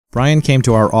Bryan came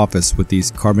to our office with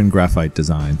these carbon graphite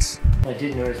designs. I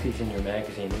did notice these in your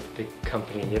magazine, the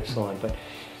company Ypsilon, but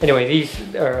anyway,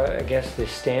 these are, I guess, the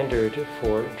standard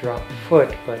for drop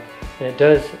foot, and it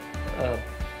does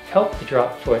help the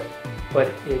drop foot, but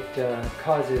it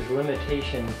causes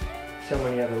limitations in so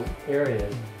many other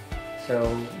areas.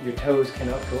 So your toes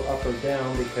cannot go up or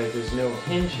down because there's no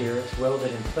hinge here, it's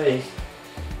welded in place.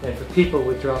 And for people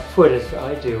with drop foot, as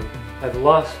I do, I've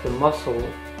lost the muscle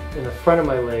in the front of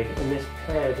my leg, and this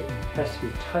pad has to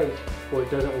be tight or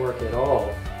it doesn't work at all.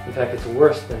 In fact, it's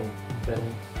worse than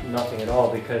nothing at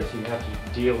all because you have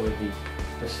to deal with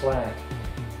the slack.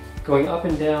 Going up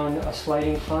and down a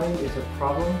sliding climb is a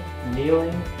problem.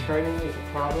 Kneeling, turning is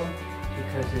a problem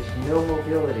because there's no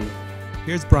mobility.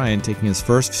 Here's Bryan taking his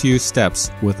first few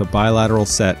steps with a bilateral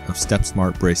set of Step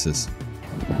Smart braces.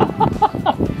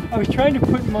 I was trying to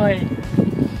put my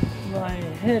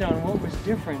head on what was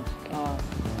different.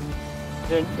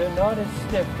 They're not as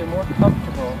stiff, they're more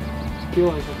comfortable. I feel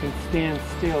like I can stand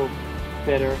still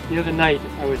better. The other night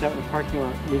I was out in the parking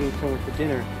lot meeting someone for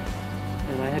dinner,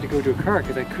 and I had to go to a car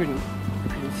because I couldn't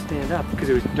stand up because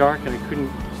it was dark and I couldn't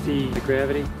see the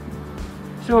gravity.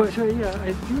 So yeah,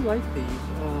 I do like these.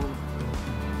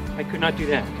 I could not do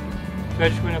that. So I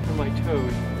just went up on my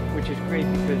toes, which is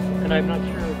great because, and I'm not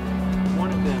sure one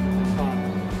of them I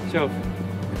saw. So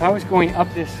if I was going up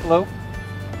this slope,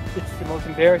 it's the most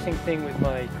embarrassing thing with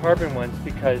my carbon ones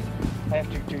because I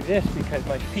have to do this because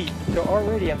my feet, so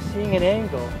already I'm seeing an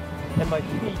angle and my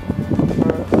feet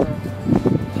are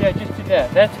see, I just did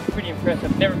that. That's pretty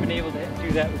impressive. I've never been able to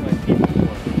do that with my feet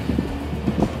before.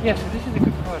 Yeah, so this is a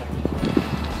good product.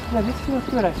 Yeah, this feels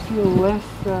good. I feel less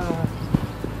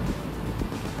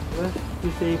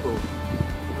disabled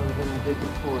than I did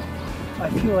before. I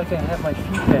feel like I have my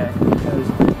feet back because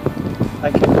I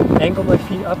can angle my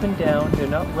feet up and down, they're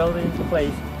not welded into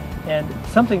place, and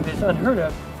something that's unheard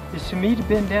of is for me to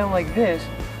bend down like this.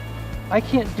 I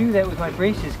can't do that with my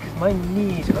braces because my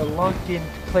knees are locked into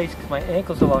place because my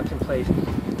ankles are locked in place.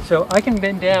 So I can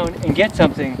bend down and get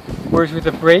something, whereas with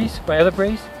a brace, my other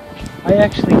brace, I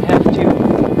actually have to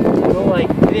go like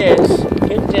this,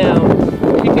 get down,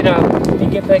 pick it up,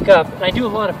 and get back up. And I do a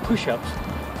lot of push-ups,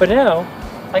 but now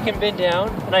I can bend down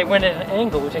and I went at an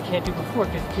angle, which I can't do before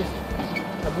because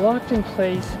I'm locked in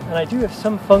place, and I do have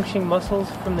some functioning muscles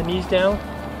from the knees down,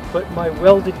 but my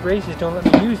welded braces don't let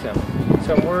me use them.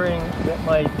 So I'm worrying that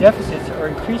my deficits are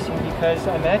increasing because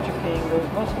I'm atrophying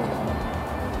those muscles.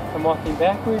 I'm walking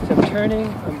backwards, I'm turning,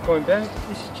 I'm going back.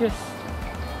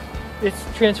 It's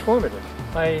transformative.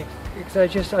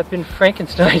 I've been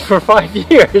Frankenstein for 5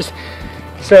 years.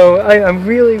 So I'm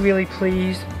really, really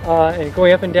pleased. And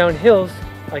going up and down hills,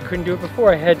 I couldn't do it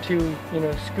before. I had to,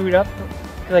 scoot up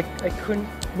because I couldn't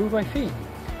move my feet.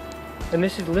 And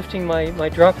this is lifting my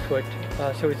drop foot,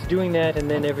 so it's doing that and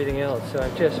then everything else. So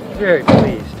I'm just very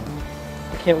pleased.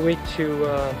 I can't wait to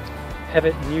have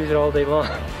it and use it all day long.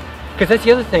 Because that's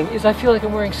the other thing, is I feel like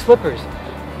I'm wearing slippers.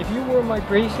 If you wore my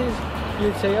braces,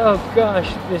 you'd say, oh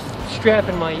gosh, this strap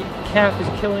in my calf is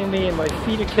killing me and my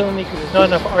feet are killing me because there's not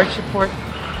enough arch support.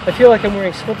 I feel like I'm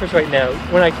wearing slippers right now.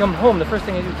 When I come home, the first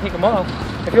thing I do is take them off.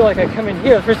 I feel like I come in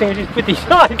here, the first thing I do is put these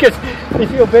on because they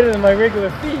feel better than my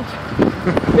regular feet.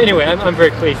 Anyway, I'm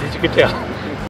very pleased, as you can tell.